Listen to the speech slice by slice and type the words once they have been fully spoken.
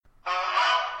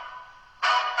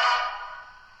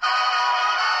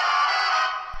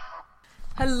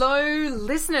Hello,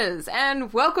 listeners,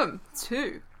 and welcome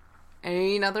to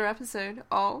another episode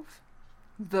of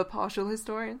The Partial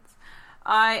Historians.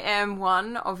 I am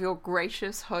one of your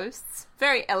gracious hosts,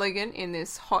 very elegant in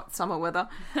this hot summer weather,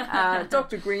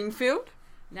 Dr. Greenfield.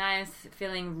 Nice,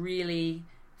 feeling really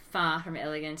far from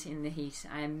elegant in the heat.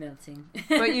 I am melting.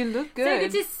 But you look good. So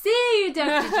good to see you,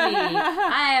 Dr. G.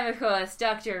 I am, of course,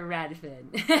 Dr.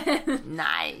 Radford.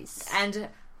 Nice. And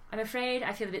I'm afraid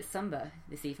I feel a bit somber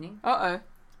this evening. Uh-oh.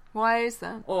 Why is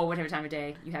that? Or whatever time of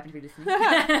day you happen to be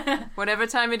listening. Whatever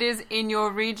time it is in your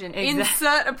region. Exactly.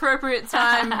 Insert appropriate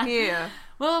time here.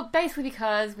 Well, basically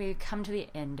because we've come to the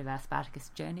end of our Spartacus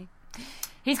journey.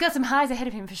 He's got some highs ahead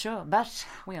of him for sure, but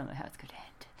we all know how it's going to end.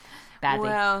 Badly.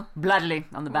 Well, bloodily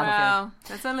on the battlefield. Well,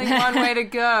 there's only one way to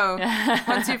go.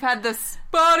 Once you've had the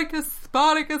Spartacus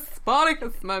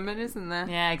moment, isn't there?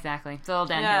 Yeah, exactly. It's all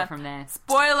downhill from there.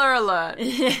 Spoiler alert.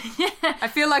 I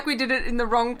feel like we did it in the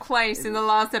wrong place in the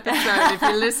last episode, if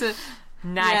you listen.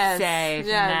 Nice save.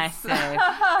 Nice save.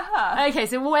 Okay,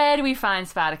 so where do we find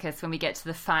Spartacus when we get to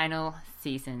the final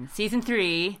season? Season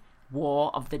 3...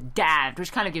 War of the Damned,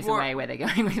 which kind of gives away where they're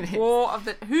going with it. War of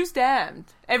the... Who's damned?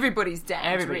 Everybody's damned.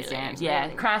 Everybody's damned, yeah.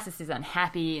 Really. Crassus is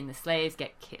unhappy and the slaves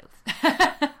get killed.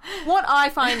 What I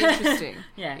find interesting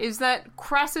is that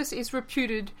Crassus is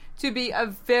reputed to be a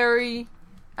very...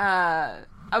 a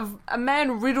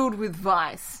man riddled with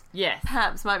vice. Yes.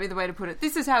 Perhaps might be the way to put it.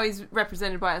 This is how he's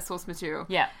represented by our source material.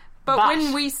 Yeah. But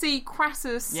when we see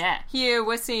Crassus here,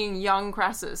 we're seeing young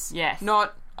Crassus. Yes.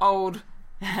 Not old,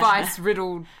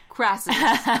 vice-riddled Crassus.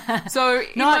 So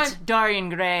not Dorian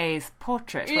Gray's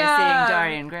portrait. We're seeing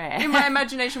Dorian Gray. In my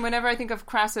imagination, whenever I think of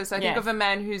Crassus, I think of a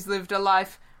man who's lived a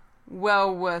life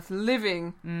well worth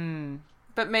living,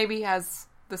 but maybe has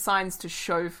the signs to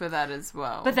show for that as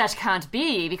well. But that can't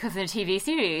be, because in a TV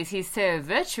series, he's so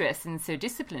virtuous and so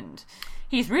disciplined.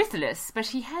 He's ruthless, but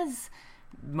he has...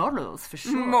 morals, for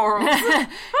sure. Morals.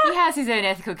 He has his own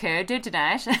ethical code, don't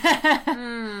deny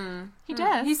it. He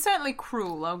does. He's certainly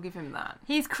cruel, I'll give him that.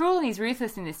 He's cruel and he's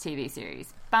ruthless in this TV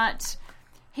series, but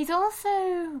he's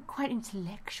also quite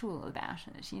intellectual about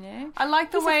it, you know? I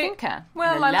like the way... He's a thinker.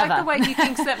 Well, I like the way he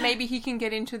thinks that maybe he can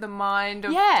get into the mind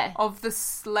of the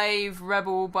slave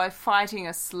rebel by fighting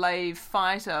a slave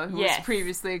fighter who was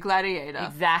previously a gladiator.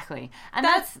 Exactly. And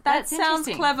that sounds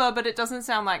clever, but it doesn't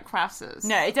sound like Crassus.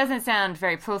 No, it doesn't sound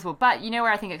very plausible, but you know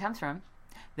where I think it comes from?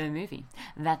 The movie.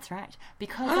 That's right.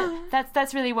 Because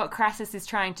that's really what Crassus is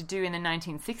trying to do in the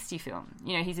 1960 film.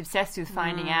 You know, he's obsessed with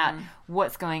finding out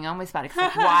what's going on with Spartacus.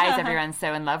 Like, why is everyone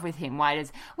so in love with him? Why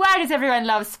does everyone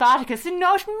love Spartacus and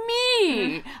not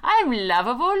me? I'm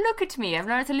lovable. Look at me. I'm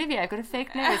Laurence Olivier. I've got a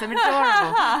fake nose. I'm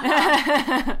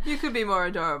adorable. You could be more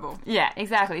adorable. Yeah,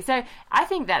 exactly. So I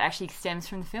think that actually stems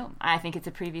from the film. I think it's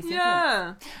a previous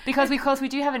influence. Because, of course, we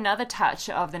do have another touch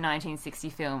of the 1960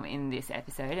 film in this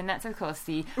episode, and that's, of course,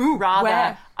 the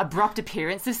rather abrupt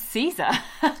appearance of Caesar.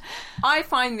 I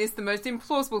find this the most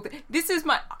implausible thing. This is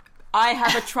my... I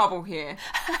have a trouble here.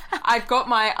 I've got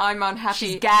my I'm unhappy...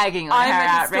 She's gagging on her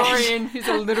outrage. I'm a historian who's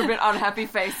a little bit unhappy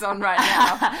face on right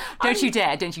now. Don't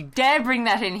you dare bring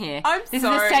that in here. This is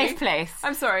a safe place.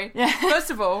 I'm sorry. First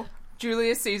of all,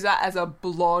 Julius Caesar as a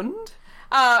blonde.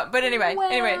 But anyway.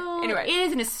 It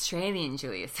is an Australian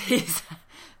Julius Caesar.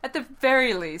 At the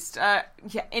very least.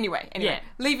 Anyway.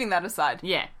 Leaving that aside.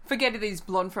 Yeah. Forget it, he's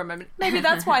blonde for a moment. Maybe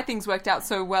that's why things worked out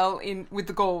so well with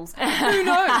the Gauls. Who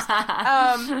knows?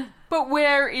 But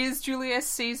where is Julius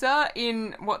Caesar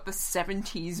in, the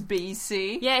 70s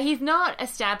BC? Yeah, he's not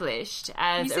established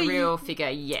as a real figure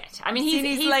yet. I mean,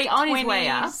 he's late on 20s. His way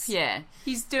up. Yeah.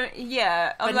 He's doing,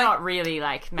 But not really,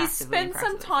 massively He spent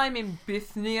some time in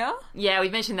Bithynia. Yeah,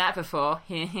 we've mentioned that before.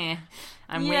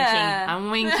 I'm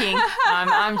winking.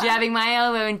 I'm jabbing my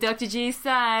elbow in Dr. G's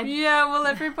side. Yeah, well,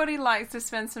 everybody likes to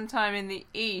spend some time in the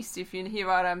East, if you hear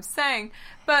what I'm saying.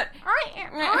 But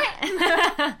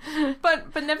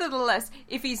but nevertheless,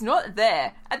 if he's not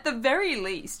there, at the very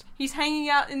least, he's hanging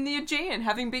out in the Aegean,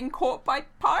 having been caught by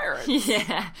pirates.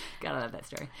 Yeah, gotta love that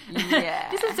story. Yeah.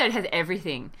 This episode has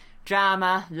everything.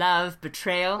 Drama, love,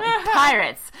 betrayal, and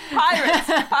pirates.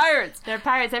 Pirates. There are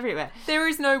pirates everywhere. There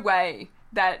is no way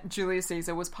that Julius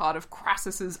Caesar was part of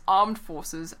Crassus's armed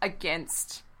forces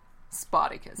against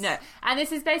Spartacus. No, and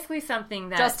this is basically something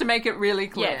that... Just to make it really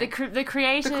clear. Yeah, the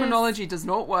creators... The chronology does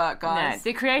not work, guys.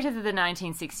 No, the creators of the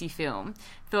 1960 film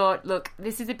thought, look,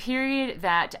 this is a period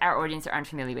that our audience are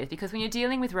unfamiliar with, because when you're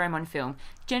dealing with Rome on film,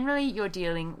 generally you're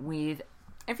dealing with...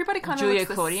 Everybody kind of looks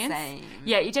the same.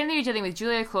 Yeah, you're dealing with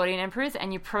Julio-Claudian emperors,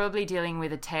 and you're probably dealing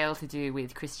with a tale to do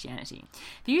with Christianity.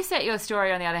 If you set your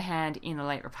story, on the other hand, in the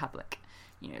late Republic,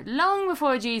 long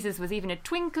before Jesus was even a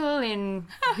twinkle in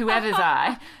whoever's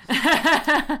eye.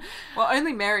 Well,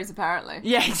 only Mary's, apparently.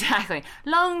 Yeah, exactly.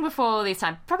 Long before all this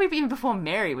time, probably even before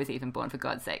Mary was even born, for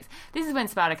God's sakes. This is when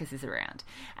Spartacus is around.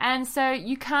 And so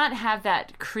you can't have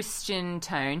that Christian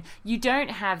tone. You don't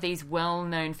have these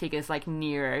well-known figures like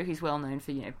Nero, who's well-known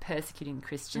for, persecuting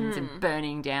Christians and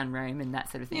burning down Rome and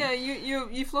that sort of thing. Yeah,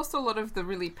 you've lost a lot of the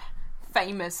really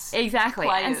famous exactly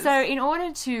players. And so in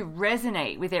order to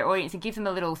resonate with their audience and give them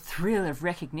a little thrill of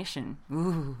recognition,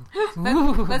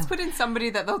 let's put in somebody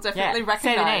that they'll definitely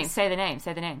recognize. Say the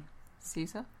name.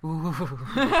 Caesar.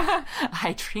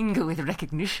 I tingle with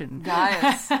recognition.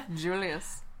 Gaius.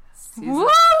 Julius. Caesar. Woo!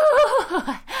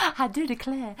 I do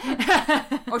declare.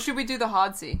 Or should we do the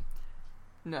hard C?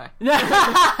 No.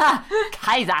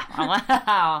 Kaiser.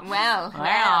 Wow.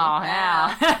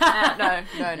 No.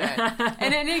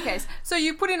 And in any case, so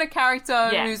you put in a character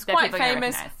who's quite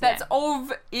famous, that's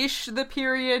of-ish the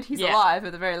period. He's alive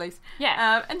at the very least.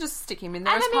 Yeah. And just stick him in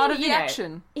there as part of the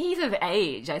action. He's of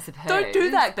age, I suppose. Don't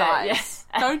do that, guys.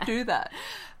 Don't do that.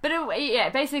 But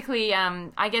basically,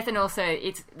 I guess, and also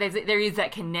there is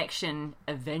that connection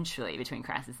eventually between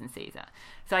Crassus and Caesar.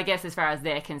 So I guess as far as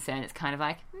they're concerned, it's kind of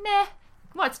like, meh.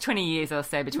 What's 20 years or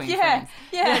so between friends?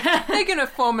 Yeah. They're going to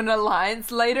form an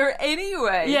alliance later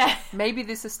anyway. Yeah. Maybe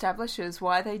this establishes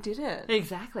why they did it.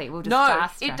 Exactly. We'll just No,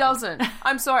 it doesn't.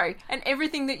 I'm sorry. And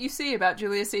everything that you see about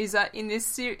Julius Caesar in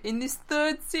this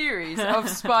third series of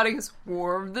Spartacus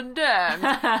War of the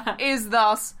Damned is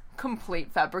thus complete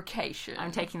fabrication.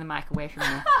 I'm taking the mic away from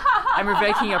you. I'm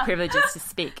revoking your privileges to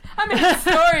speak. I'm a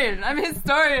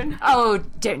historian. Oh,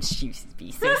 don't you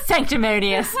be so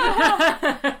sanctimonious.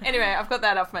 Anyway, I've got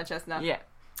that off my chest now.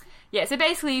 Yeah, so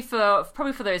basically,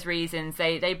 probably for those reasons,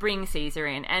 they bring Caesar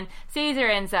in, and Caesar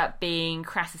ends up being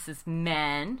Crassus's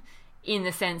man in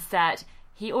the sense that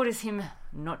he orders him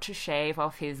not to shave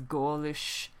off his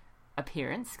Gaulish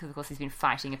appearance, because of course he's been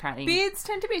fighting apparently. Beards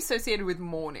tend to be associated with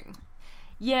mourning.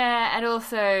 Yeah, and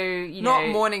also, not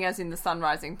mourning as in the sun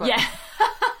rising, but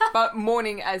but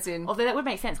mourning as in... Although that would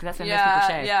make sense, because that's when most people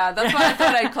shave. Yeah, that's why I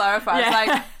thought I'd clarify. It's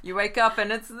like, you wake up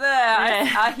and it's there.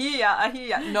 I hear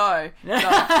ya. No.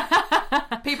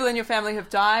 People in your family have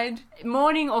died.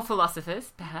 Mourning or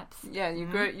philosophers, perhaps. Yeah, you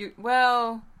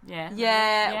grow...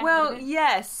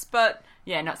 yes, but...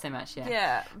 Yeah, not so much,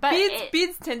 Yeah. But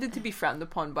beards tended to be frowned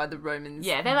upon by the Romans.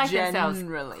 Yeah, they like themselves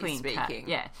generally speaking. Cut.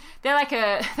 Yeah. They're like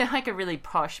a really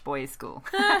posh boys' school.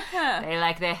 They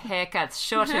like their haircuts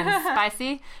short and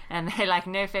spicy, and they like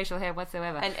no facial hair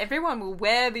whatsoever. And everyone will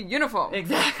wear the uniform.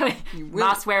 Exactly.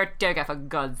 Must wear a toga, for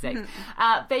God's sake.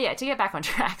 But yeah, to get back on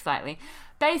track slightly,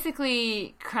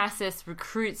 basically Crassus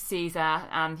recruits Caesar,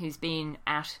 who's been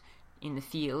out in the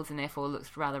fields and therefore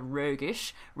looks rather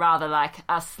roguish, rather like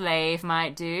a slave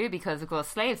might do, because of course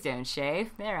slaves don't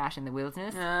shave. They're out in the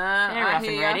wilderness. They're rough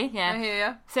and ready. Yeah. I hear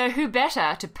ya. So who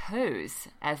better to pose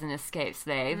as an escaped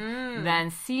slave than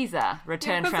Caesar,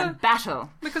 returned from battle?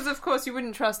 Because of course you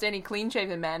wouldn't trust any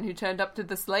clean-shaven man who turned up to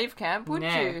the slave camp, would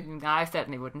you? No, I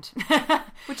certainly wouldn't.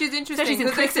 Which is interesting. Especially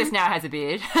since Christus now has a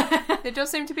beard. There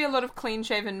does seem to be a lot of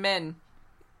clean-shaven men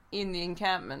in the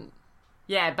encampment.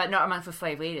 Yeah, but not amongst the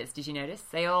slave leaders. Did you notice?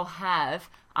 They all have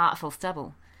artful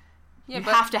stubble. Yeah, you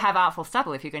have to have artful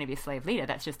stubble if you're going to be a slave leader.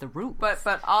 That's just the rule. But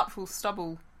artful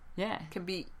stubble can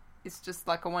be... It's just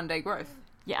like a one-day growth.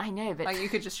 Yeah, I know, but... Like, you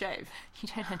could just shave. You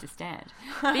don't understand.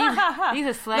 These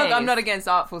are slaves. Look, I'm not against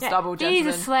artful stubble, gentlemen.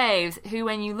 These are slaves who,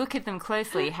 when you look at them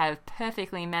closely, have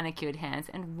perfectly manicured hands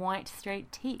and white,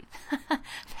 straight teeth.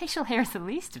 Facial hair is the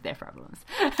least of their problems.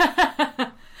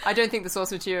 I don't think the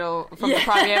source material from the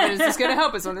primary evidence is going to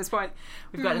help us on this point.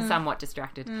 We've gotten somewhat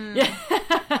distracted. Yeah.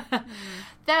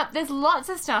 There's lots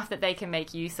of stuff that they can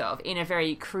make use of in a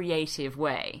very creative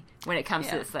way when it comes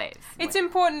to the slaves. It's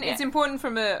important. It's important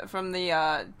from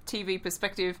the TV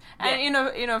perspective, and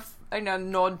in a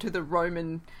nod to the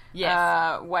Roman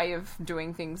way of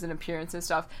doing things and appearance and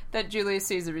stuff, that Julius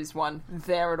Caesar is one,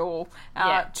 there at all.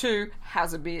 2,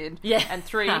 has a beard. And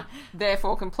 3,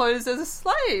 therefore can pose as a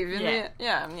slave.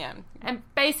 And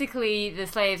basically, the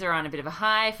slaves are on a bit of a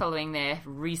high following their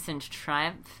recent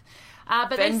triumph.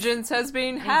 But vengeance has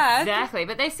been had. Exactly,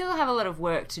 but they still have a lot of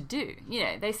work to do.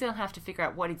 They still have to figure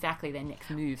out what exactly their next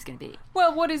move's going to be.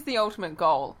 Well, what is the ultimate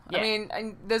goal? Yeah. I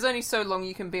mean, there's only so long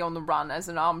you can be on the run as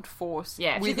an armed force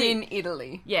within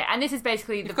Italy. Yeah, and this is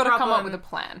basically You've got to come up with a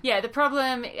plan. Yeah, the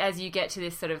problem as you get to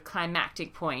this sort of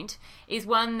climactic point is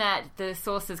one that the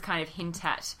sources kind of hint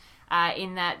at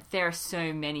in that there are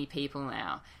so many people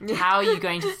now. How are you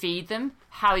going to feed them?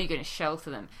 How are you going to shelter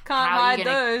them? Can't hide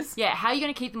those. Yeah, how are you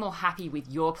going to keep them all happy with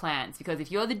your plans? Because if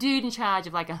you're the dude in charge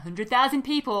of like 100,000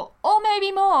 people, or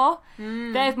maybe more,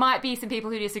 there might be some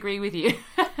people who disagree with you.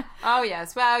 Oh,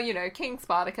 yes. Well, King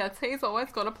Spartacus, he's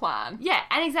always got a plan. Yeah,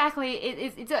 and exactly,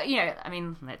 it's I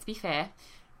mean, let's be fair.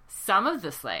 Some of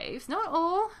the slaves, not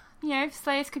all,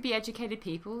 slaves could be educated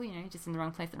people, just in the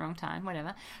wrong place at the wrong time,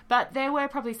 whatever. But there were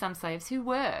probably some slaves who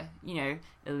were,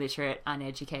 illiterate,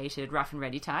 uneducated, rough and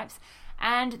ready types.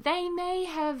 And they may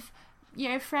have,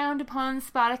 frowned upon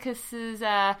Spartacus's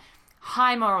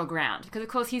high moral ground. Because, of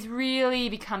course, he's really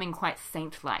becoming quite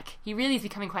saint-like. He really is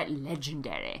becoming quite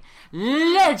legendary.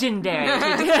 Legendary!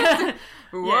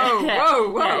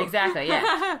 Whoa. Yeah, exactly,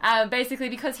 yeah. Basically,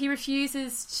 because he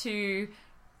refuses to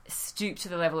stoop to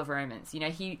the level of Romans.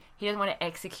 He doesn't want to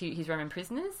execute his Roman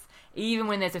prisoners. Even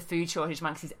when there's a food shortage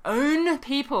amongst his own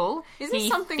people, is this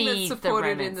something that's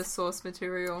supported in the source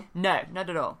material? No,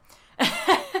 not at all.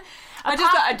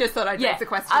 I just thought I'd raise the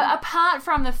question. Apart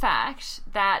from the fact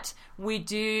that we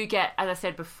do get, as I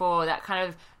said before, that kind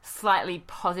of slightly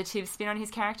positive spin on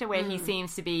his character where he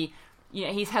seems to be,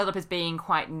 he's held up as being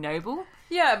quite noble.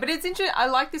 Yeah, but it's interesting. I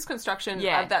like this construction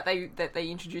that they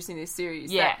introduce in this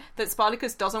series. Yeah. That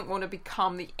Spartacus doesn't want to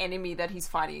become the enemy that he's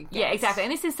fighting against. Yeah, exactly.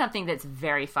 And this is something that's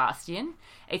very Fastian.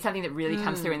 It's something that really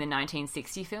comes through in the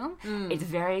 1960 film. It's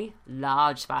very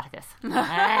large Spartacus.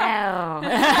 Wow.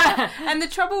 And the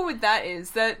trouble with that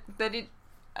is that it,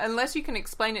 unless you can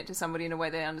explain it to somebody in a way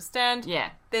they understand,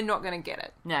 they're not going to get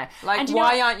it. No. Like,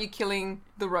 why aren't you killing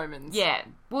the Romans? Yeah.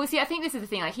 Well, see, I think this is the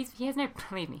thing. Like, he has no,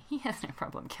 believe me, he has no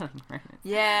problem killing Romans.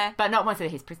 Yeah. But not once they're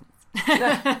his prisoners.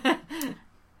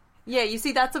 Yeah, you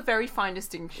see, that's a very fine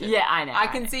distinction. Yeah, I know. I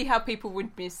can see how people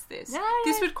would miss this. No,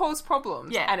 this would cause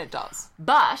problems, and it does.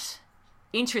 But,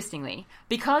 interestingly,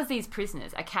 because these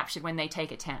prisoners are captured when they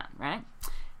take a town, right?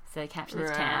 So they capture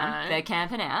this town. They're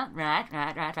camping out. Right.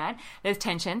 There's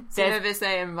tension. Cervese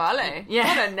and Vale. Yeah.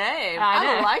 What a name.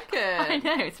 I like it. I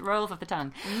know. It rolls off the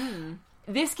tongue.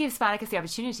 This gives Spartacus the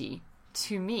opportunity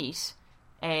to meet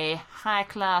a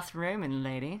high-class Roman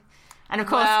lady. And, of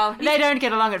course, they don't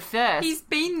get along at first. He's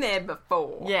been there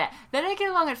before. Yeah. They don't get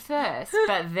along at first,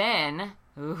 but then...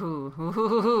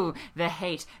 the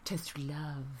hate turns to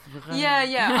love.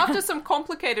 Yeah. After some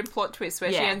complicated plot twists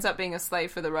where she ends up being a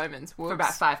slave for the Romans. Whoops. For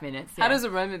about 5 minutes. How does a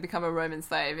Roman become a Roman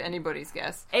slave? Anybody's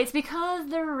guess. It's because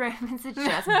the Romans are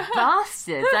just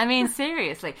bastards. I mean,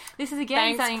 seriously. This is,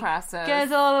 again, something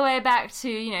goes all the way back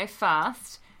to,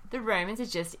 fast. The Romans are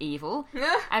just evil.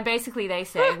 And basically they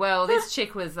say, well, this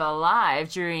chick was alive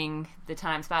during the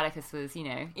time Spartacus was,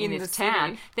 in this town.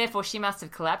 City. Therefore, she must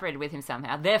have collaborated with him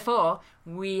somehow. Therefore,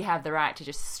 we have the right to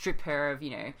just strip her of,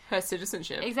 her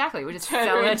citizenship. Exactly. We'll just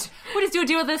sell it. We'll just do a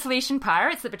deal with the Cilician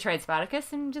pirates that betrayed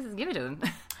Spartacus and just give it to them.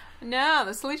 No,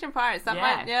 the Cilician pirates.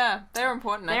 They're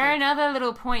important, I think. They're another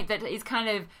little point that is kind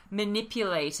of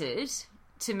manipulated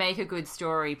to make a good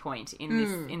story point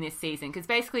in this season, because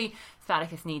basically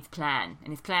Spartacus needs plan,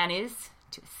 and his plan is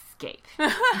to escape.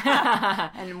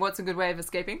 And what's a good way of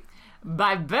escaping?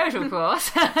 By boat, of course.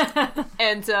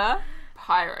 Enter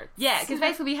pirates. Yeah, because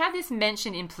basically we have this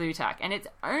mention in Plutarch, and it's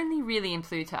only really in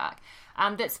Plutarch,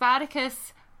 that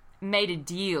Spartacus made a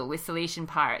deal with Cilician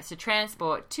pirates to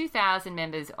transport 2,000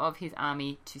 members of his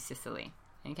army to Sicily.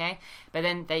 Okay? But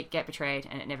then they get betrayed,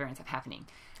 and it never ends up happening.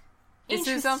 This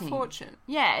is unfortunate.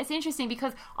 Yeah, it's interesting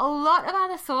because a lot of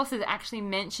other sources actually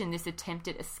mention this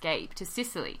attempted escape to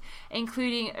Sicily,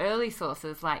 including early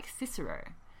sources like Cicero.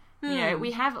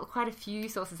 We have quite a few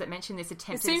sources that mention this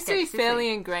attempted escape. It seems to be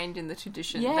fairly ingrained in the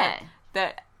tradition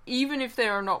that even if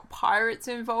there are not pirates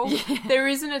involved, there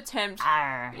is an attempt.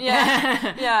 Arr.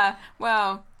 Yeah.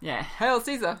 Well. Yeah. Hail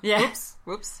Caesar. Yeah.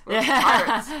 Whoops.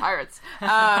 Pirates.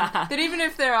 That even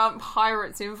if there aren't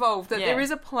pirates involved, that there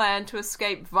is a plan to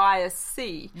escape via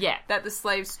sea. Yeah. That the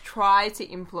slaves try to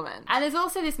implement. And there's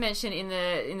also this mention in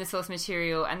the source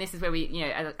material, and this is where we,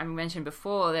 as I mentioned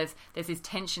before, there's this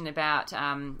tension about,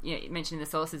 mentioned in the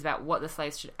sources about what the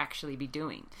slaves should actually be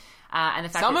doing. And the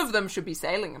fact some of them should be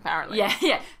sailing, apparently.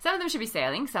 Yeah. Some of them should be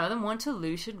sailing. Some of them want to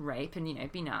loot and rape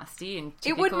and, be nasty and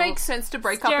typical, it would make sense to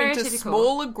break up into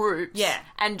smaller groups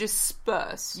and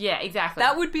disperse. Yeah, exactly.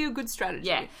 That would be a good strategy.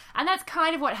 Yeah. And that's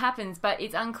kind of what happens, but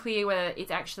it's unclear whether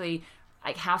it's actually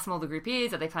like how small the group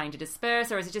is. Are they planning to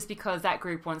disperse, or is it just because that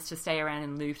group wants to stay around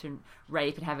and loot and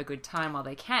rape and have a good time while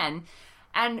they can?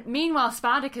 And meanwhile,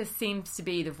 Spartacus seems to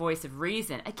be the voice of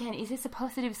reason. Again, is this a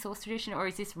positive source tradition or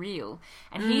is this real?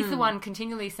 And he's the one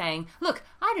continually saying, look,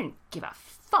 I don't give a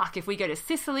fuck if we go to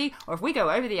Sicily or if we go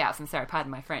over the Alps. I'm sorry,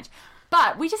 pardon my French.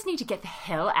 But we just need to get the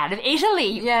hell out of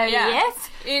Italy. Yeah. Yes?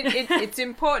 It's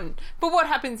important. But what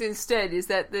happens instead is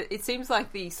that it seems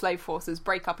like the slave forces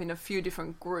break up in a few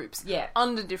different groups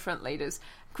under different leaders.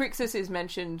 Crixus is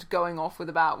mentioned going off with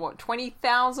about,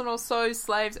 20,000 or so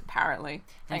slaves, apparently.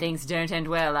 And things don't end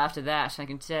well after that, I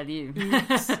can tell you.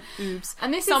 Oops.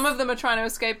 And some of them are trying to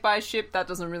escape by ship. That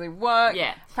doesn't really work.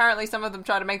 Yeah. Apparently some of them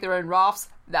try to make their own rafts.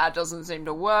 That doesn't seem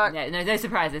to work. Yeah, no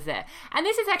surprises there. And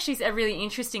this is actually a really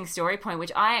interesting story point,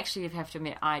 which I actually have to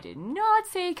admit I did not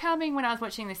see coming when I was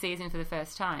watching the season for the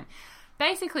first time.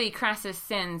 Basically, Crassus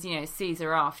sends,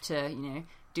 Caesar off to,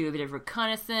 do a bit of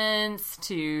reconnaissance,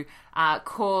 to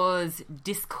cause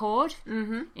discord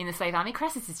in the slave army.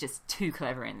 Crassus is just too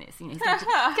clever in this. He's going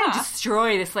to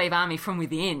destroy the slave army from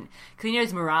within because he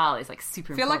knows morale is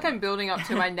super important. I feel like I'm building up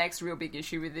to my next real big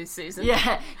issue with this season.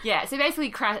 Yeah. So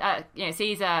basically,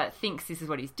 Caesar thinks this is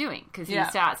what he's doing because he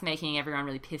starts making everyone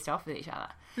really pissed off with each other.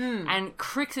 And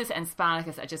Crixus and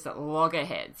Spartacus are just at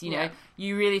loggerheads.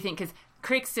 You really think because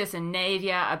Crixus and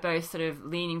Naevia are both sort of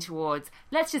leaning towards,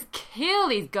 let's just kill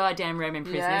these goddamn Roman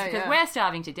prisoners because we're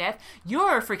starving to death.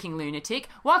 You're a freaking lunatic.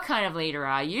 What kind of leader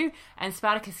are you? And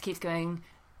Spartacus keeps going,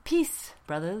 peace,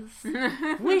 brothers.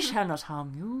 We shall not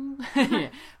harm you.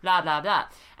 Blah, blah, blah.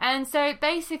 And so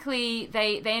basically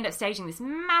they end up staging this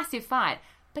massive fight.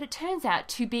 But it turns out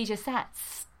to be just that,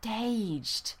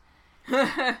 staged.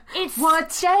 It's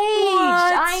staged.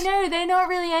 I know, they're not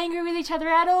really angry with each other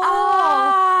at all.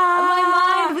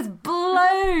 My mind was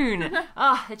blown.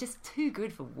 They're just too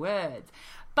good for words.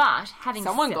 But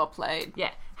someone got played.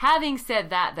 Yeah. Having said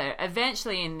that, though,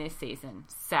 eventually in this season,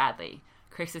 sadly,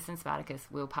 Crixus and Spartacus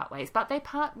will part ways, but they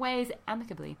part ways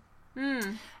amicably.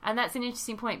 And that's an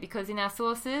interesting point because in our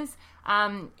sources,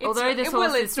 although the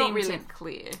sources seem really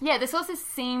clear. Yeah, the sources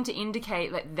seem to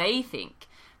indicate that they think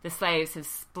the slaves have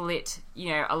split,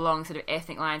 along sort of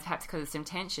ethnic lines, perhaps because of some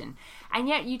tension. And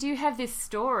yet you do have this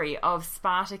story of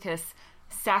Spartacus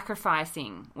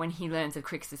sacrificing when he learns of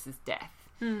Crixus's death.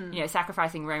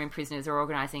 Sacrificing Roman prisoners or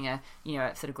organising a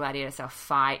sort of gladiator-style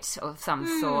fight of some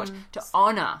sort to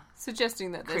honour.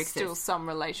 Suggesting that there's still some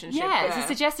relationship there. there. So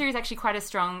suggests there is actually quite a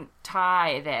strong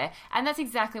tie there. And that's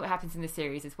exactly what happens in the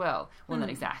series as well. Well,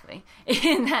 not exactly.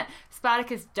 In that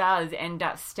Spartacus does end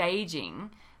up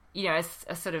staging a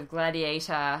sort of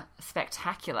gladiator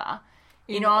spectacular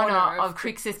in honour of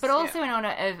Crixus, but also in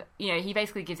honour of, he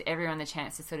basically gives everyone the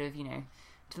chance to sort of,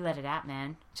 to let it out,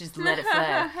 man. Just let it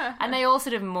flare. And they all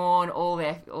sort of mourn all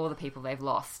the people they've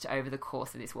lost over the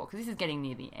course of this war, because this is getting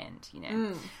near the end,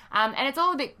 And it's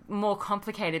all a bit more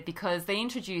complicated because they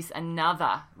introduce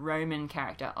another Roman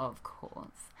character, of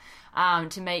course,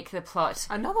 to make the plot...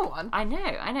 Another one? I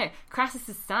know.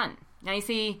 Crassus' son. Now, you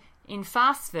see... In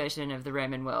Fast's version of the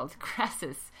Roman world,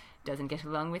 Crassus doesn't get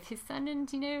along with his son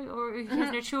and, or he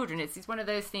has no children. It's one of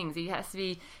those things. It has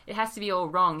to be all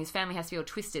wrong. His family has to be all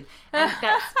twisted. And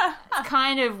that's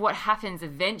kind of what happens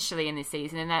eventually in this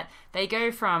season, in that they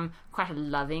go from quite a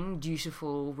loving,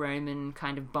 dutiful Roman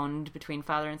kind of bond between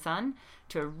father and son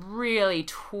to a really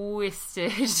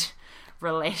twisted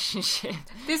relationship.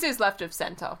 This is left of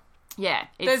centre. Yeah.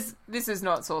 This is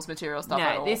not source material stuff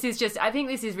at all. This is just... I think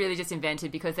this is really just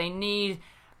invented because they need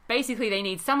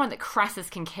someone that Crassus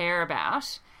can care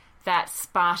about, that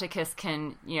Spartacus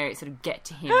can, sort of get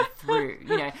to him through,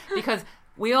 because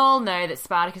we all know that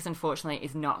Spartacus, unfortunately,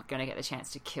 is not going to get the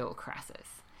chance to kill Crassus.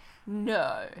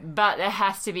 No. But there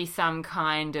has to be some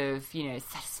kind of,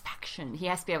 satisfaction. He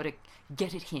has to be able to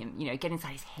get at him, get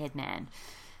inside his head, man.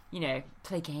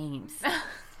 Play games.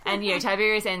 And,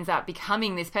 Tiberius ends up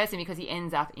becoming this person because he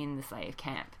ends up in the slave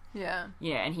camp. Yeah.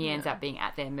 And he ends up being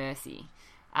at their mercy.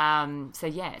 It's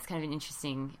kind of an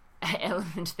interesting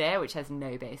element there, which has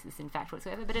no basis in fact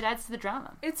whatsoever, but it adds to the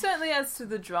drama. It certainly adds to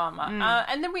the drama.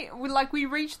 And then we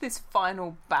reach this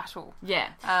final battle. Yeah.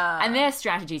 And their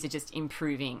strategies are just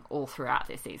improving all throughout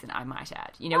this season, I might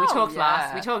add. We talked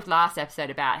last episode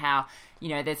about how,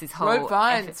 there's this whole... Rope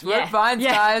vines,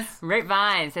 guys. Rope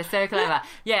vines, they're so clever.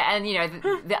 Yeah, and,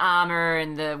 the armour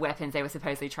and the weapons they were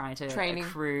supposedly trying to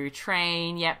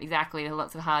train. Yep, exactly.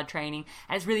 Lots of hard training.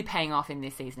 And it's really paying off in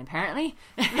this season, apparently.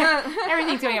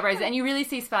 Everything's going up roses. And you really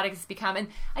see Spartacus become... And,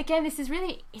 again, it's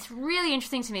really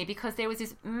interesting to me because there was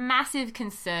this massive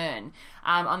concern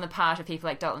on the part of people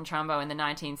like Dalton Trumbo in the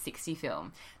 1960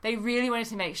 film. They really wanted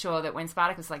to make sure that when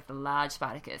Spartacus was like the large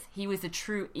Spartacus, he was the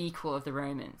true equal of the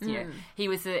Romans, He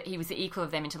was the equal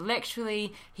of them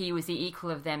intellectually. He was the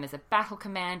equal of them as a battle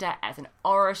commander, as an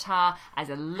orator, as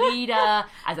a leader,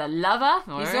 as a lover.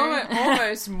 He's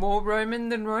almost more Roman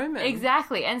than Roman.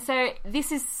 Exactly. And so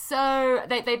this is so...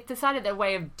 They've decided their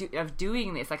way of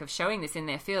doing this, like of showing this in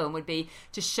their film, would be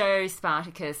to show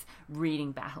Spartacus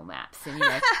reading battle maps and,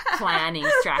 planning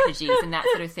strategies and that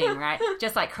sort of thing, right?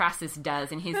 Just like Crassus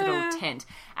does in his little tent.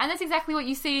 And that's exactly what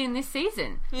you see in this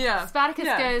season. Yeah. Spartacus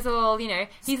goes all,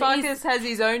 Spartacus has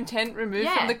his own tent removed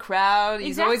from the crowd.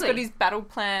 He's always got his battle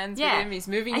plans with him. He's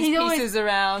moving his pieces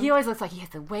around. He always looks like he has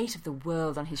the weight of the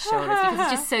world on his shoulders because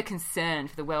he's just so concerned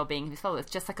for the well-being of his followers,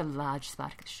 just like a large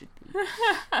Spartacus should be.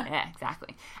 Yeah,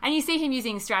 exactly. And you see him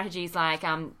using strategies like,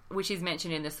 which is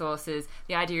mentioned in the sources,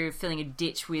 the idea of filling a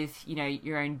ditch with,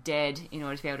 your own dead in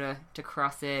order to be able to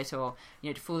cross it, or,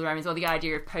 to fool the Romans, or the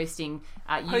idea of posting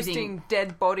using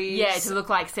dead bodies. Yeah, to look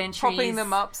like sentries. Propping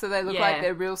them up so they look like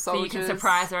they're real soldiers. So you can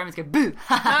surprise the Romans, go, boo!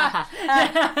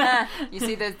 You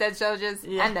see those dead soldiers,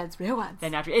 and that's real ones. They're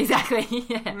not real. Exactly,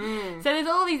 yeah. So there's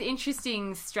all these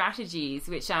interesting strategies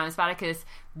which Spartacus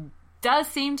does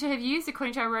seem to have used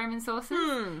according to our Roman sources,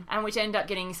 and which end up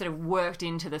getting sort of worked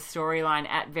into the storyline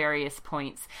at various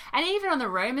points. And even on the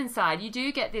Roman side, you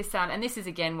do get this, and this is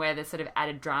again where the sort of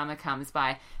added drama comes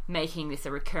by making this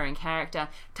a recurring character.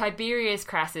 Tiberius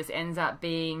Crassus ends up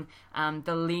being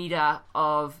the leader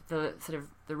of the sort of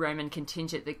the Roman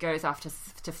contingent that goes off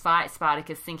to fight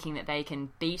Spartacus, thinking that they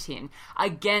can beat him,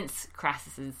 against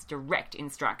Crassus's direct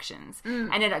instructions,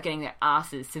 and end up getting their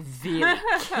asses severely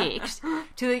kicked,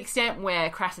 to the extent where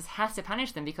Crassus has to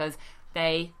punish them because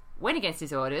they went against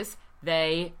his orders.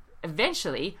 They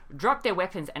eventually dropped their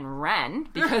weapons and ran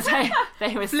because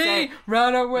they were Flee, so...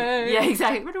 run away. Yeah,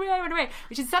 exactly. Run away.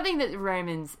 Which is something that the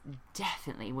Romans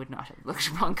definitely would not have looked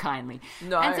upon kindly.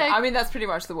 No, and so, I mean, that's pretty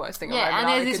much the worst thing a Roman and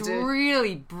army there's could this do.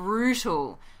 really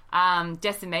brutal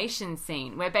decimation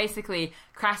scene where basically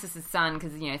Crassus's son,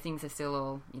 because, things are still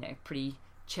all, pretty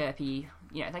chirpy,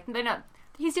 like they're not...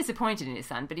 He's disappointed in his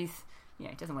son, but he's,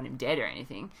 doesn't want him dead or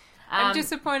anything. I'm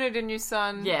disappointed in your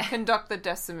son. Yeah. Conduct the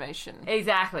decimation.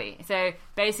 Exactly. So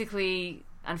basically,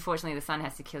 unfortunately, the son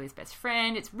has to kill his best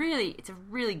friend. It's a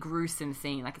really gruesome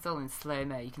scene. Like, it's all in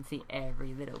slow-mo. You can see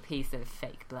every little piece of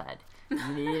fake blood.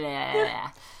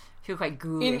 Feel quite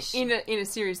ghoulish. In a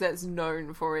series that's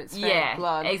known for its fake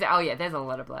blood. Exactly. Oh yeah, there's a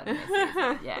lot of blood in this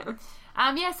series.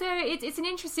 Yeah. So it's an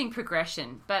interesting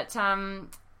progression, but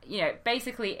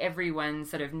basically everyone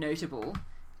sort of notable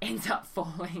ends up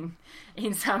falling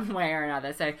in some way or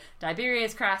another. So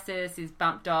Tiberius Crassus is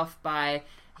bumped off by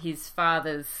his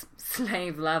father's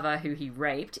slave lover who he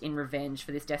raped in revenge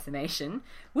for this decimation.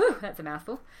 Woo, that's a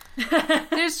mouthful.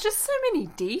 There's just so many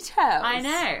details. I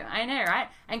know, right?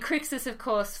 And Crixus, of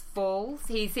course, falls.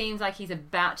 He seems like he's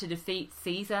about to defeat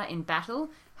Caesar in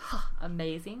battle.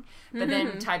 Amazing. But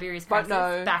then Tiberius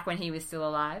Crassus, back when he was still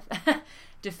alive,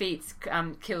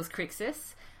 kills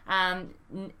Crixus.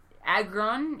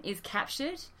 Agron is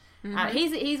captured.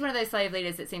 He's one of those slave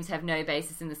leaders that seems to have no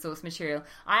basis in the source material.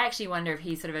 I actually wonder if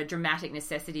he's sort of a dramatic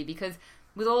necessity, because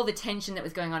with all the tension that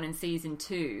was going on in season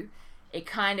 2, it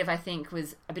kind of, I think,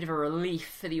 was a bit of a relief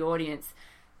for the audience,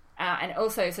 and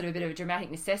also sort of a bit of a dramatic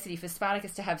necessity for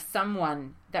Spartacus to have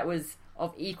someone that was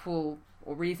of equal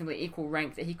or reasonably equal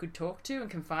rank that he could talk to and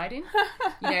confide in.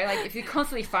 Like, if you're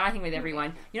constantly fighting with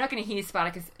everyone, you're not going to hear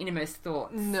Spartacus' innermost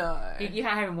thoughts. No. You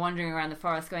have him wandering around the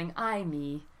forest going, "I,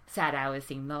 me, sad hours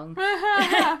seem long."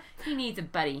 He needs a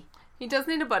buddy. He does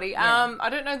need a buddy. Yeah. I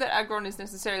don't know that Agron is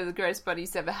necessarily the greatest buddy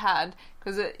he's ever had,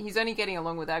 because he's only getting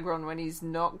along with Agron when he's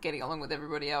not getting along with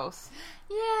everybody else.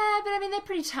 Yeah, but I mean, they're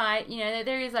pretty tight.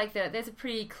 There is there's a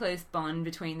pretty close bond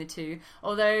between the two.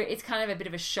 Although it's kind of a bit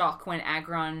of a shock when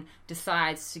Agron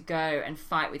decides to go and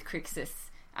fight with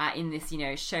Crixus in this,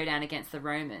 showdown against the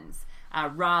Romans.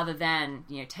 Rather than,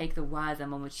 take the wiser,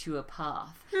 more mature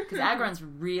path. Because Agron's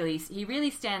really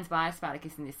stands by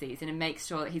Spartacus in this season and makes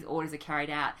sure that his orders are carried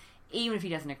out, even if he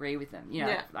doesn't agree with them,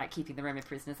 like keeping the Roman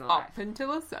prisoners alive. Up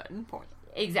until a certain point.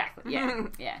 Exactly, yeah,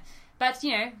 yeah. But,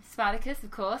 Spartacus, of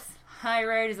course, high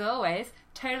road as always,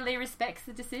 totally respects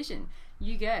the decision.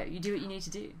 You go, you do what you need to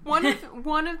do. One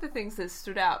of the things that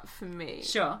stood out for me...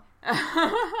 Sure.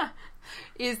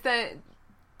 is that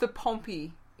the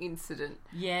Pompey incident.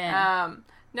 Yeah.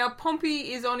 Now,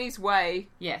 Pompey is on his way...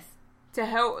 Yes. To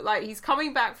help, he's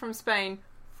coming back from Spain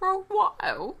for a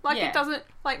while. It doesn't,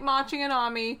 marching an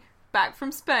army... back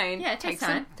from Spain. Yeah, it takes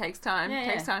time. Takes time.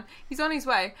 He's on his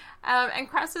way. And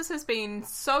Crassus has been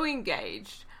so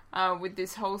engaged with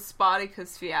this whole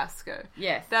Spartacus fiasco.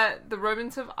 Yes. That the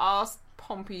Romans have asked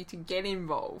Pompey to get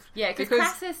involved. Yeah, because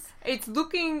Crassus... It's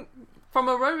looking from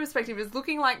a Roman perspective, it's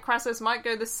looking like Crassus might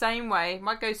go the same way,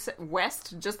 might go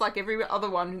west, just like every other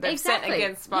one they've sent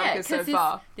against Spartacus so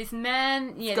far. This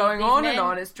man... Yeah, it's going on and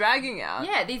on, it's dragging out.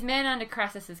 Yeah, these men under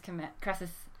Crassus's command...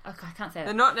 I can't say that.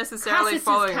 They're not necessarily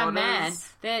following command.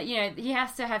 orders. He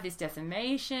has to have this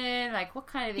decimation. Like, what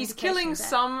kind of... He's killing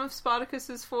some of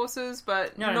Spartacus's forces,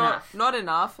 but not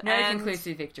enough. No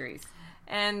conclusive victories.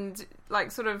 And,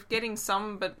 like, sort of getting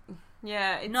some, but...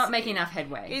 Yeah, it's not making enough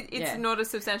headway. It's not a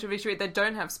substantial victory. They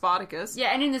don't have Spartacus.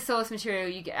 Yeah, and in the source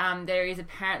material, there is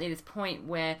apparently this point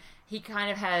where he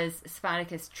kind of has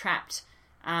Spartacus trapped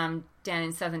down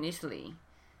in southern Italy.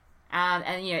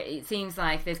 And, it seems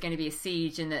like there's going to be a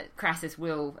siege and that Crassus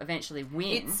will eventually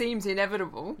win. It seems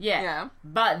inevitable. Yeah.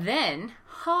 But then,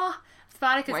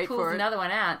 Spartacus pulls another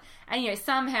one out. And,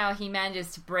 somehow he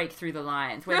manages to break through the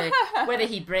lines. Whether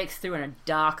he breaks through on a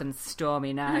dark and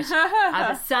stormy night.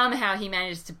 But somehow he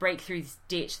manages to break through this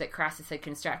ditch that Crassus had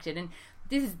constructed. And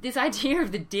this idea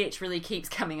of the ditch really keeps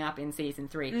coming up in season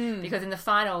 3 because in the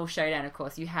final showdown, of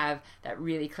course, you have that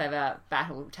really clever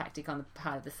battle tactic on the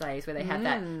part of the slaves where they have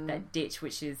that ditch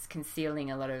which is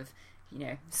concealing a lot of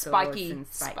spiky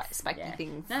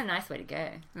things. Not a nice way to go.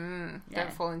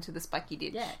 Don't fall into the spiky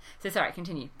ditch. Yeah. So sorry,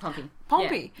 continue.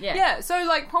 Pompey. Yeah. So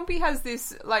like Pompey has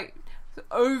this like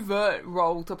overt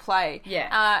role to play.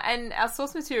 And our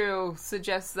source material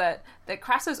suggests that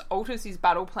Crassus alters his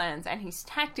battle plans and his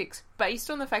tactics based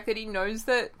on the fact that he knows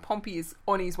that Pompey is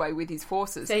on his way with his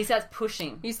forces. So he starts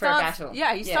pushing for a battle.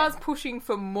 Yeah, he starts pushing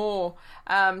for more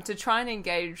to try and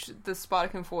engage the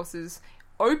Spartan forces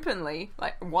openly,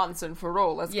 like once and for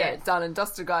all. Let's get it done and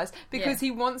dusted, guys. Because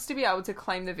he wants to be able to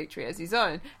claim the victory as his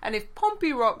own. And if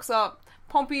Pompey rocks up,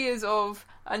 Pompey is of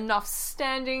enough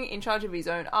standing in charge of his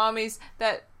own armies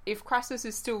that if Crassus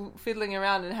is still fiddling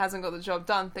around and hasn't got the job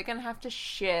done, they're going to have to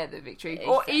share the victory.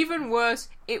 Exactly. Or even worse,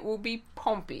 it will be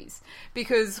Pompey's.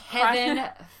 Because heaven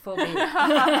forbid.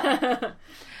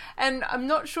 And I'm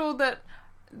not sure that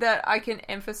I can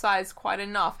emphasize quite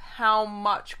enough how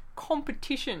much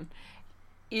competition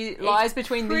lies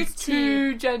between these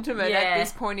two gentlemen at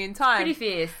this point in time. Pretty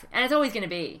fierce. And it's always going to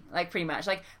be, like, pretty much.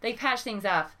 Like, they patch things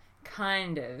up,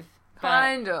 kind of.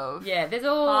 Yeah, there's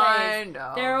always...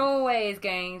 They're always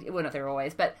going... Well, not they're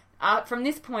always, but from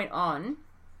this point on,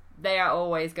 they are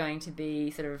always going to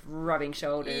be sort of rubbing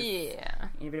shoulders. Yeah.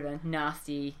 In a bit of a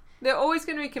nasty... They're always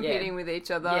going to be competing with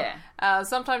each other. Yeah.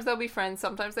 Sometimes they'll be friends,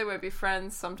 sometimes they won't be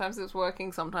friends, sometimes it's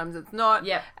working, sometimes it's not.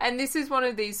 Yep. And this is one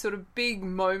of these sort of big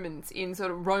moments in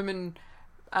sort of Roman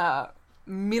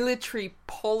military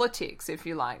politics, if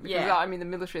you like. Because, I mean, the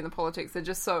military and the politics are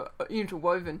just so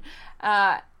interwoven.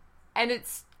 And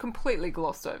it's completely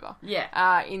glossed over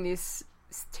in this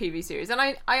TV series. And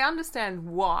I understand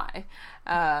why.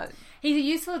 He's a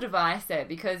useful device, though,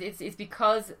 because it's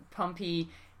because Pompey...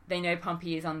 They know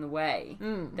Pompey is on the way,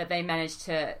 that they managed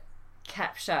to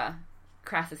capture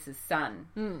Crassus's son.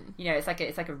 It's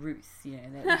like a ruse.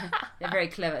 They're very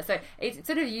clever. So it's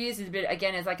sort of used as a bit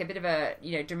again as like a bit of a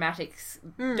dramatic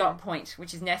dot point,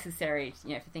 which is necessary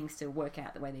for things to work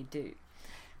out the way they do.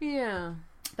 Yeah,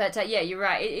 but you're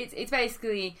right. It's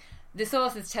basically the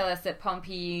sources tell us that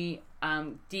Pompey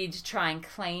did try and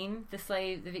claim the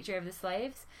victory over the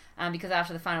slaves. Because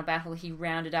after the final battle, he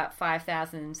rounded up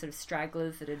 5,000 sort of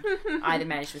stragglers that had either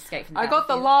managed to escape from the battlefield. I got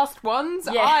the last ones.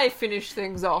 Yeah. I finished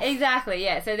things off. Exactly,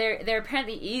 yeah. So there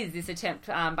apparently is this attempt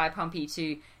by Pompey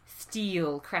to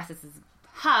steal Crassus's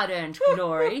hard-earned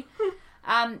glory.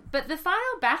 But the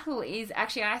final battle is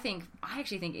actually, I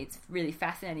actually think it's really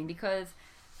fascinating because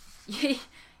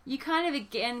you kind of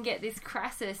again get this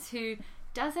Crassus who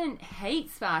doesn't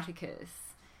hate Spartacus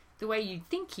the way you'd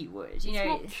think he would. He's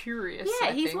more curious.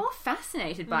 Yeah, he's more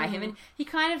fascinated by him, and he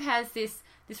kind of has this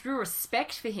real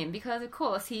respect for him because, of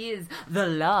course, he is the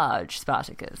large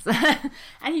Spartacus,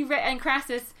 and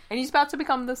Crassus, and he's about to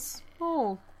become the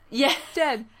small,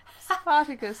 dead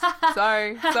Spartacus.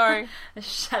 Sorry, the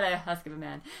shadow husk of a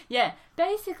man. Yeah,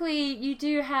 basically, you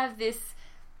do have this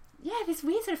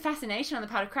weird sort of fascination on the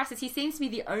part of Crassus. He seems to be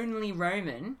the only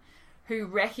Roman who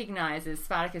recognises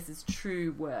Spartacus's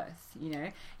true worth,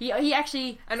 He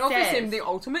actually offers him the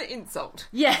ultimate insult.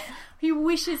 Yeah, he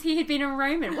wishes he had been a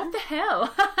Roman. What the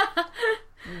hell?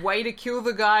 Way to kill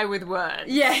the guy with words.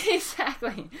 Yeah,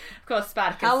 exactly. Of course,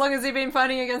 Spartacus... How long has he been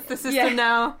fighting against the system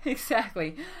now?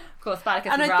 Exactly. Of course,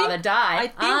 Spartacus would rather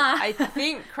die. I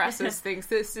think Crassus thinks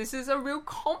this is a real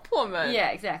compliment. Yeah,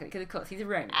 exactly, because of course he's a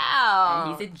Roman.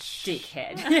 Ouch. And he's a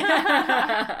dickhead.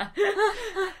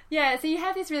 Yeah, so you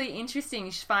have this really interesting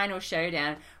final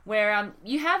showdown where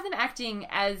you have them acting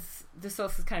as the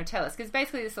sources kind of tell us, because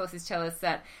basically the sources tell us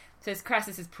that So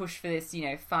Crassus is pushed for this,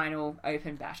 final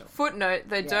open battle. Footnote,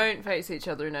 they don't face each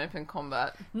other in open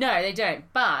combat. No, they don't.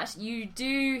 But you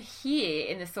do hear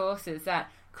in the sources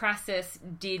that Crassus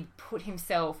did put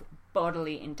himself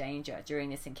bodily in danger during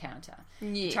this encounter.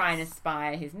 Yes. Trying to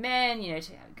inspire his men, to have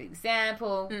a good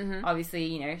example. Mm-hmm. Obviously,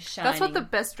 shining. That's what the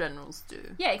best generals do.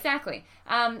 Yeah, exactly.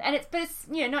 And it's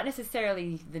not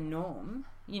necessarily the norm.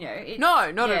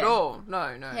 No, not at all.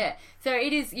 No. Yeah. So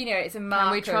it is, it's a mark.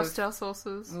 Can we trust our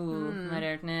sources? Ooh, I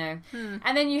don't know.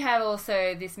 And then you have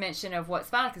also this mention of what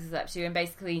Spartacus is up to, and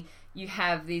basically you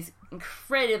have these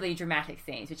incredibly dramatic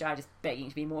scenes, which are just begging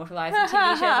to be immortalised in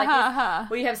TV shows like this,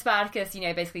 where you have Spartacus,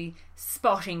 basically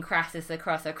spotting Crassus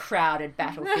across a crowded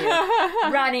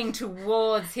battlefield, running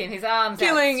towards him, his arms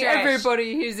killing outstretched.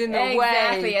 Everybody who's in the way.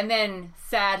 Exactly, and then,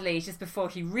 sadly, just before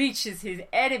he reaches his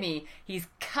enemy, he's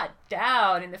cut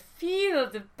down in the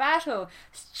field of battle,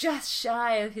 just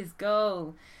shy of his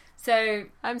goal. So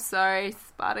I'm sorry,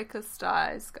 Spartacus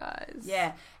dies, guys.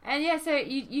 Yeah, and so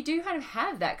you do kind of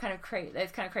have that kind of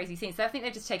those kind of crazy scenes. So I think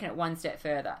they've just taken it one step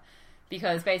further,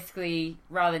 because basically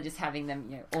rather than just having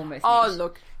them, almost. Oh,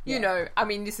 look,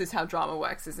 this is how drama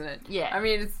works, isn't it? Yeah. I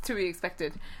mean, it's to be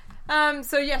expected.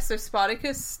 So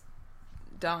Spartacus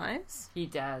dies. He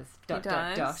does. He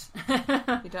dies.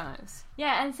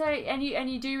 Yeah, and so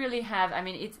you do really have. I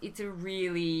mean, it's a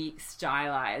really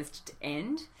stylized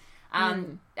end.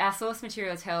 Our source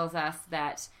material tells us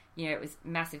that it was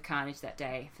massive carnage that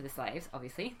day for the slaves.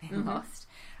 Obviously, they lost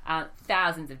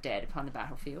thousands of dead upon the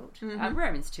battlefield.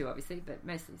 Romans too, obviously, but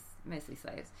mostly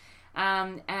slaves.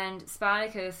 And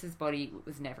Spartacus's body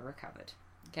was never recovered.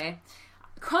 Okay,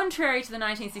 contrary to the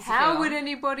 1960 How film, would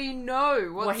anybody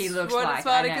know what he looked what like?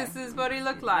 Spartacus's body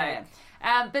looked like?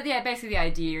 Yeah. Basically the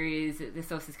idea is that the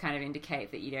sources kind of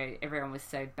indicate that, everyone was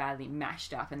so badly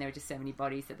mashed up and there were just so many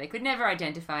bodies that they could never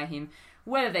identify him.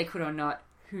 Whether they could or not,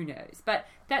 who knows? But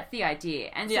that's the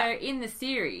idea. And so in the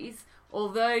series,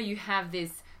 although you have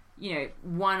this,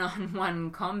 one-on-one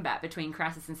combat between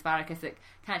Crassus and Spartacus that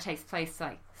kind of takes place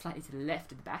slightly to the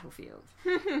left of the battlefield,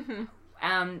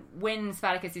 when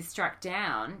Spartacus is struck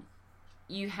down,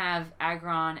 you have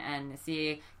Agron and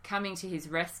Nasir coming to his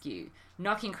rescue,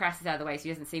 knocking Crassus out of the way so he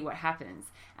doesn't see what happens.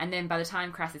 And then by the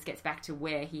time Crassus gets back to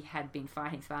where he had been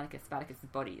fighting Spartacus, Spartacus'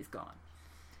 body is gone.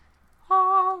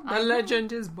 Oh, the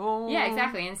legend is born. Yeah,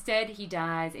 exactly. Instead, he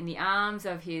dies in the arms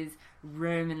of his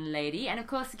Roman lady. And of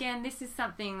course, again, this is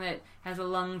something that has a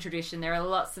long tradition. There are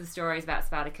lots of stories about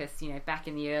Spartacus, back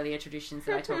in the earlier traditions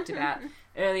that I talked about,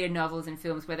 earlier novels and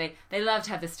films where they love to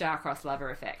have the star-crossed lover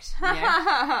effect.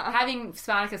 Having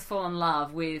Spartacus fall in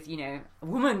love with, a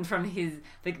woman from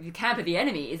the camp of the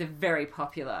enemy is a very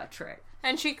popular trope.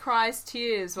 And she cries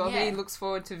tears while he looks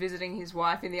forward to visiting his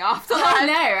wife in the afterlife. I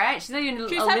know, right? She's not even a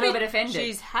little bit offended.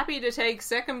 She's happy to take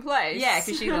second place. Yeah,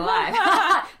 because she's alive.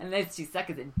 And those two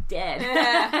suckers are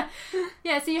dead.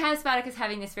 Yeah, so you have Spartacus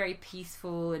having this very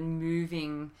peaceful and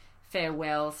moving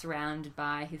farewell surrounded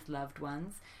by his loved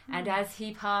ones. And as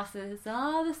he passes,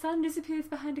 the sun disappears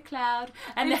behind a cloud.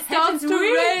 And it starts to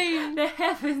rain. The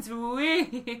heavens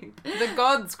weep. The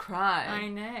gods cry. I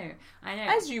know.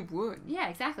 As you would. Yeah,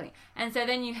 exactly. And so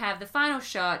then you have the final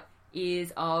shot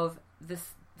is of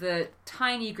the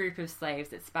tiny group of slaves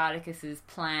that Spartacus's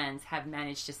plans have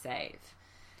managed to save.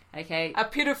 Okay, a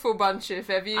pitiful bunch, if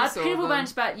ever you saw them. A pitiful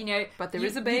bunch, but but there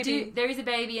is a baby. There is a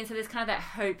baby, and so there's kind of that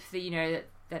hope that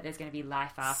that there's going to be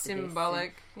life after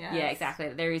symbolic. this. Yeah, exactly.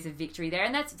 There is a victory there,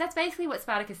 and that's basically what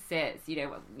Spartacus says.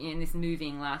 In this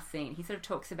moving last scene, he sort of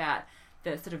talks about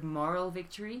the sort of moral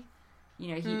victory.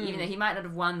 Even though he might not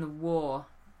have won the war.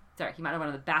 Sorry, he might not have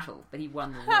won the battle, but he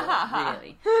won the war,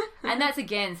 really. And that's,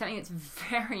 again, something that's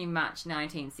very much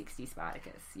 1960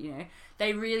 Spartacus,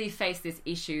 They really face this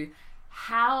issue.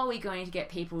 How are we going to get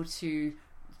people to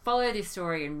follow this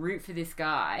story and root for this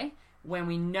guy when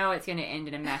we know it's going to end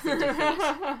in a massive defeat?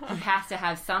 He has to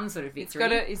have some sort of victory.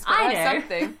 It's got to have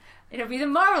something. It'll be the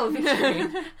moral victory.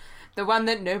 The one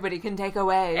that nobody can take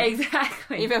away.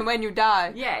 Exactly. Even when you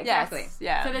die. Yeah, exactly. Yes,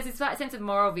 yeah. So there's this sense of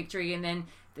moral victory, and then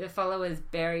the followers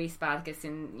bury Spartacus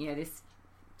in, this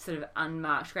sort of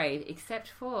unmarked grave, except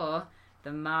for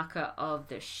the marker of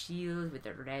the shield with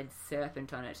the red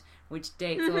serpent on it, which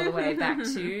dates all the way back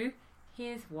to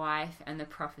his wife and the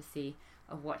prophecy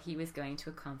of what he was going to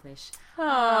accomplish.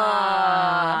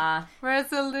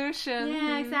 Resolution.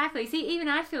 Yeah, exactly. See, even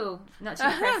I feel not too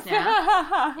depressed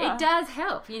now. It does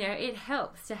help, it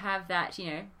helps to have that,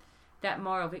 that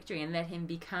moral victory and let him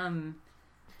become,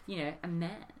 a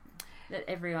man that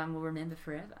everyone will remember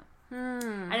forever.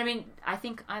 And I mean, I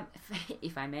think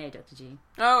if I may, Dr. G.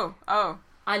 Oh.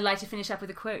 I'd like to finish up with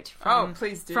a quote from,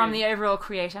 please do. From the overall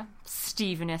creator,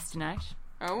 Stephen Estonite.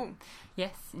 Oh.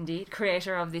 Yes, indeed.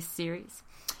 Creator of this series.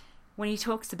 When he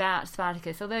talks about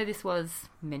Spartacus, although this was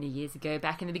many years ago,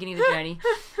 back in the beginning of the journey,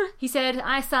 he said,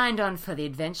 "I signed on for the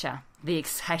adventure, the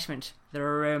excitement, the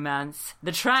romance,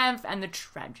 the triumph and the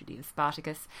tragedy of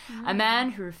Spartacus, a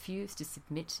man who refused to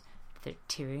submit to the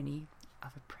tyranny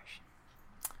of oppression."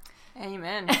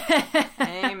 Amen.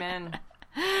 Amen.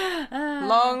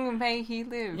 Long may he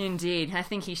live. Indeed. I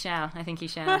think he shall.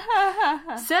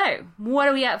 So, what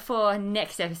are we up for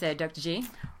next episode, Dr. G?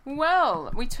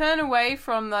 Well, we turn away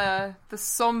from the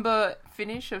somber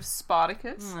finish of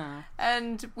Spartacus,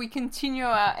 and we continue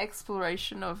our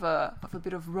exploration of a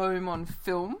bit of Rome on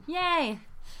film. Yay!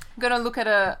 I'm going to look at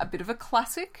a bit of a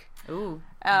classic. Ooh,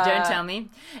 don't tell me.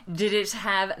 Did it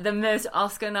have the most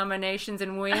Oscar nominations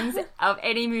and wins of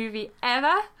any movie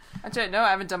ever? I don't know.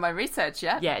 I haven't done my research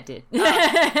yet. Yeah, it did. All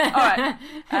right.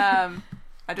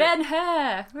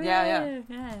 Ben-Hur. Yeah.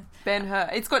 Ben-Hur.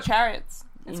 It's got chariots.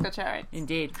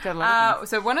 Indeed. It's got a lot of things.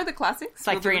 So one of the classics. It's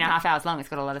like 3.5 hours long. It's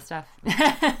got a lot of stuff.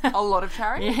 A lot of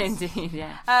chariots. Yeah, indeed,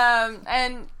 yeah.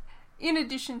 And in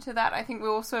addition to that, I think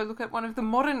we'll also look at one of the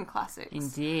modern classics.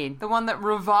 Indeed. The one that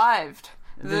revived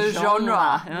the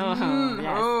genre.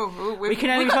 Yes. We can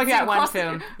only talk about one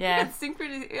film. Yeah. We've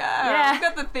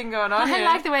got the thing going on here. I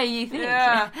like the way you think.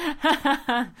 Yeah.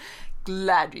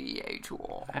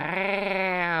 Gladiator.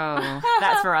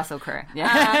 That's for Russell Crowe.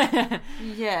 Yeah.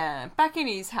 Yeah. Back in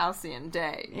his halcyon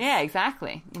days. Yeah,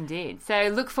 exactly. Indeed. So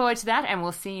look forward to that, and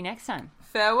we'll see you next time.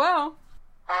 Farewell.